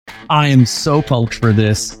I am so pumped for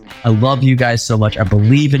this. I love you guys so much. I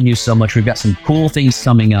believe in you so much. We've got some cool things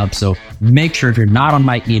coming up. So make sure if you're not on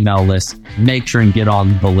my email list, make sure and get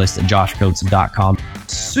on the list at joshcoates.com.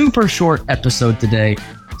 Super short episode today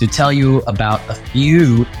to tell you about a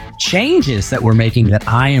few changes that we're making that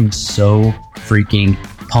I am so freaking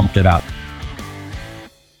pumped about.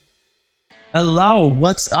 Hello,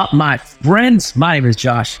 what's up, my friends? My name is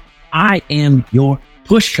Josh. I am your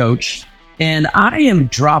push coach, and I am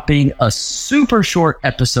dropping a super short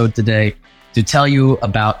episode today to tell you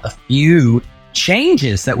about a few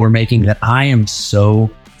changes that we're making that I am so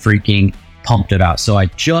freaking pumped about. So I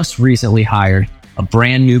just recently hired a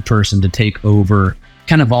brand new person to take over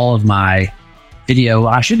kind of all of my video.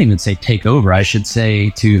 I shouldn't even say take over. I should say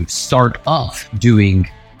to start off doing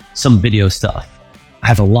some video stuff. I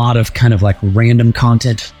have a lot of kind of like random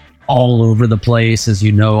content all over the place. As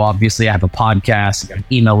you know, obviously I have a podcast, an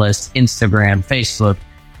email list, Instagram, Facebook,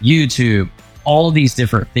 YouTube, all these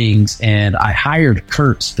different things. And I hired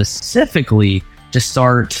Kurt specifically to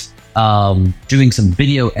start doing some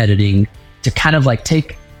video editing to kind of like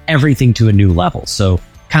take everything to a new level. So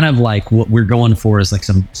kind of like what we're going for is like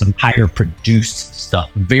some higher produced stuff.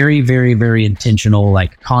 Very, very, very intentional,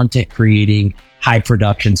 like content creating, high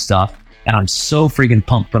production stuff. And I'm so freaking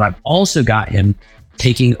pumped, but I've also got him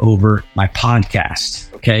taking over my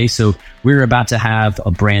podcast. Okay. So we're about to have a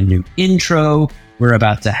brand new intro. We're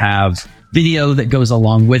about to have video that goes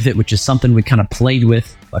along with it, which is something we kind of played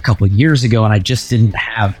with a couple of years ago. And I just didn't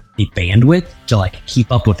have the bandwidth to like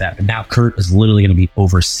keep up with that. But now Kurt is literally going to be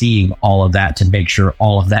overseeing all of that to make sure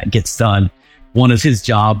all of that gets done. One of his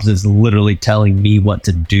jobs is literally telling me what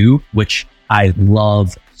to do, which I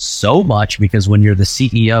love so much, because when you're the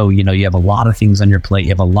CEO, you know, you have a lot of things on your plate. You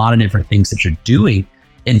have a lot of different things that you're doing.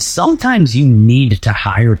 And sometimes you need to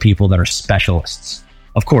hire people that are specialists.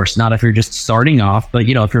 Of course, not if you're just starting off, but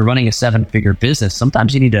you know, if you're running a 7-figure business,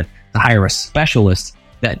 sometimes you need to hire a specialist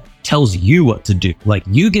that tells you what to do. Like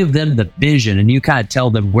you give them the vision and you kind of tell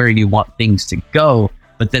them where you want things to go,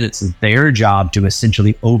 but then it's their job to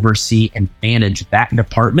essentially oversee and manage that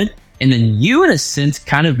department. And then you, in a sense,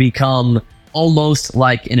 kind of become almost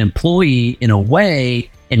like an employee in a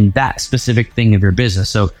way in that specific thing of your business.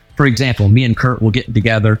 So for example, me and Kurt will get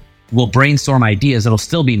together, we'll brainstorm ideas. It'll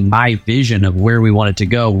still be my vision of where we want it to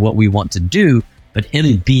go, what we want to do. But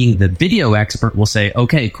him being the video expert will say,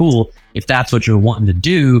 okay, cool. If that's what you're wanting to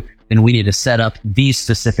do, then we need to set up these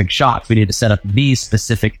specific shots. We need to set up these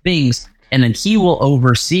specific things. And then he will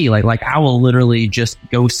oversee, like I will literally just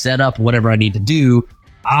go set up whatever I need to do.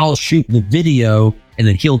 I'll shoot the video and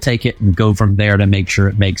then he'll take it and go from there to make sure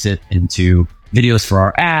it makes it into videos for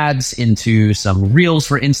our ads, into some reels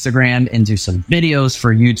for Instagram, into some videos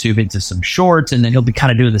for YouTube, into some shorts. And then he'll be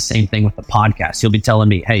kind of doing the same thing with the podcast. He'll be telling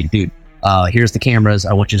me, hey, dude, here's the cameras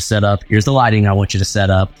I want you to set up. Here's the lighting I want you to set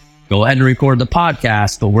up. Go ahead and record the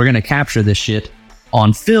podcast, but we're going to capture this shit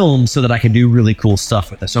on film so that I can do really cool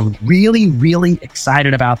stuff with it. So I'm really, really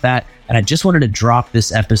excited about that. And I just wanted to drop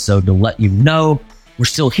this episode to let you know we're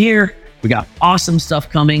still here. We got awesome stuff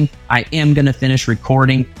coming. I am going to finish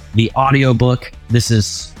recording the audiobook. This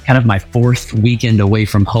is kind of my 4th weekend away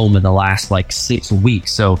from home in the last like 6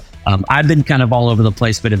 weeks. So I've been kind of all over the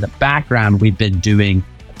place, but in the background, we've been doing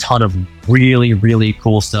a ton of really, really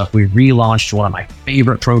cool stuff. We relaunched one of my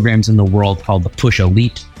favorite programs in the world called the Push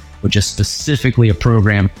Elite, which is specifically a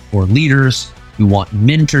program for leaders who want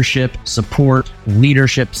mentorship, support,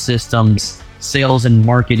 leadership systems, sales and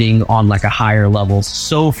marketing on like a higher level.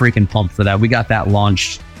 So freaking pumped for that. We got that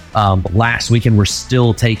launched last week and we're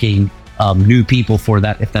still taking new people for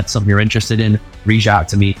that. If that's something you're interested in, reach out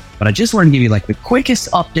to me. But I just want to give you like the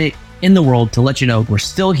quickest update in the world to let you know we're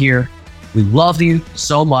still here. We love you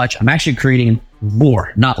so much. I'm actually creating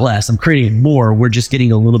more, not less. I'm creating more. We're just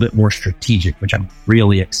getting a little bit more strategic, which I'm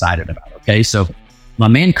really excited about. Okay. So my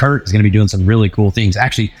man Kurt is going to be doing some really cool things.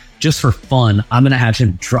 Actually, just for fun, I'm going to have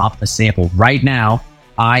him drop a sample right now.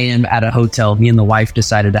 I am at a hotel. Me and the wife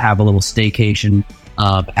decided to have a little staycation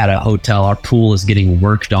at a hotel. Our pool is getting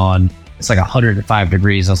worked on. It's like 105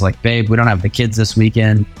 degrees. I was like, babe, we don't have the kids this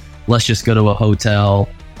weekend. Let's just go to a hotel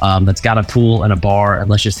that's got a pool and a bar, and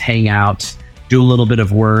let's just hang out, do a little bit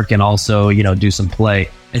of work, and also, you know, do some play.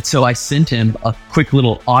 And so I sent him a quick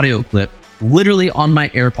little audio clip, literally on my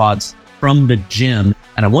AirPods from the gym.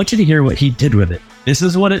 And I want you to hear what he did with it. This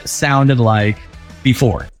is what it sounded like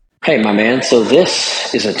before. Hey, my man. So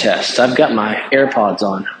this is a test. I've got my AirPods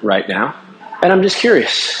on right now, and I'm just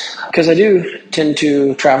curious because I do tend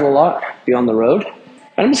to travel a lot, be on the road.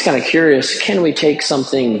 And I'm just kind of curious, can we take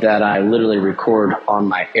something that I literally record on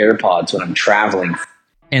my AirPods when I'm traveling?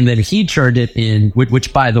 And then he turned it in,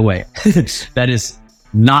 which by the way, that is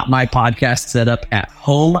not my podcast setup at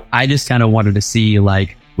home. I just kind of wanted to see,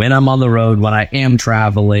 like, when I'm on the road, when I am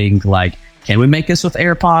traveling, like, can we make this with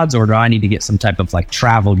AirPods, or do I need to get some type of like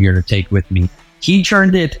travel gear to take with me? He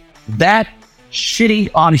turned that shitty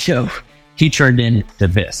audio, he turned into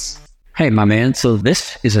this. Hey, my man, so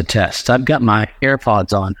this is a test. I've got my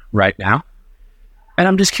AirPods on right now, and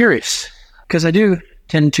I'm just curious because I do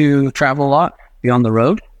tend to travel a lot, be on the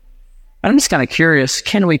road. And I'm just kind of curious,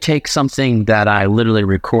 can we take something that I literally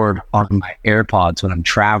record on my AirPods when I'm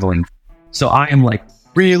traveling? So I am like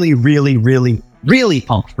really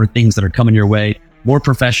pumped for things that are coming your way. More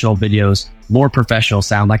professional videos, more professional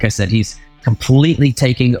sound. Like I said, he's completely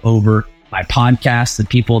taking over my podcast. The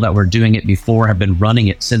people that were doing it before have been running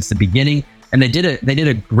it since the beginning. And they did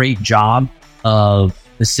a great job of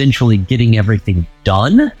essentially getting everything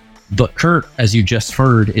done. But Kurt, as you just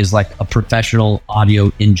heard, is like a professional audio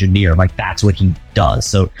engineer. Like, that's what he does.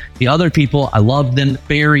 So the other people, I love them.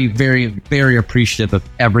 Very appreciative of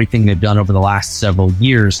everything they've done over the last several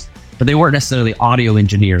years. But they weren't necessarily audio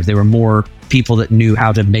engineers. They were more people that knew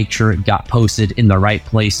how to make sure it got posted in the right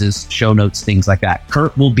places, show notes, things like that.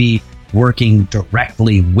 Kurt will be working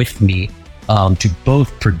directly with me to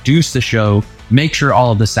both produce the show, make sure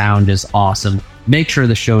all of the sound is awesome, make sure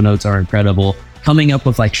the show notes are incredible, coming up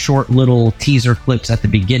with like short little teaser clips at the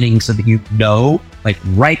beginning so that you know, like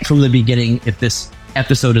right from the beginning, if this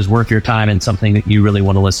episode is worth your time and something that you really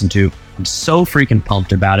want to listen to. I'm so freaking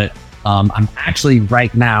pumped about it. I'm actually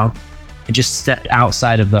right now, I just stepped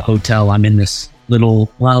outside of the hotel. I'm in this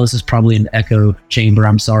little, well, this is probably an echo chamber.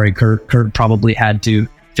 I'm sorry, Kurt. Kurt probably had to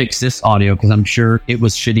fix this audio because I'm sure it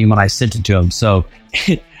was shitty when I sent it to him. So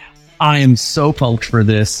I am so pumped for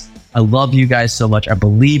this. I love you guys so much. I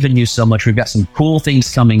believe in you so much. We've got some cool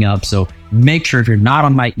things coming up. So make sure, if you're not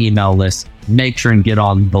on my email list, make sure and get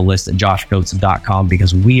on the list at joshcoates.com,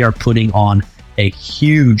 because we are putting on a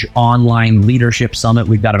huge online leadership summit.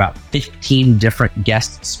 We've got about 15 different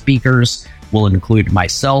guest speakers. We'll include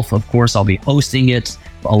myself. Of course, I'll be hosting it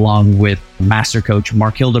along with Master Coach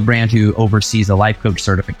Mark Hildebrand, who oversees the Life Coach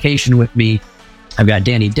certification with me. I've got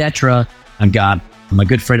Danny Detra. I've got my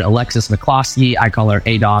good friend Alexis McCloskey. I call her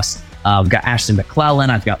ADOS. I've got Ashley McClellan.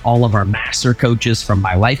 I've got all of our master coaches from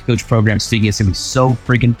my Life Coach program speaking. It's going to be so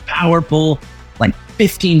freaking powerful. Like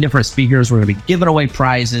 15 different speakers. We're going to be giving away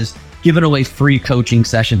prizes, giving away free coaching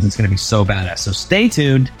sessions. It's going to be so badass. So stay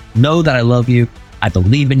tuned. Know that I love you. I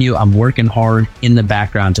believe in you. I'm working hard in the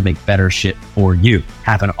background to make better shit for you.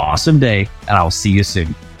 Have an awesome day, and I'll see you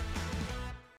soon.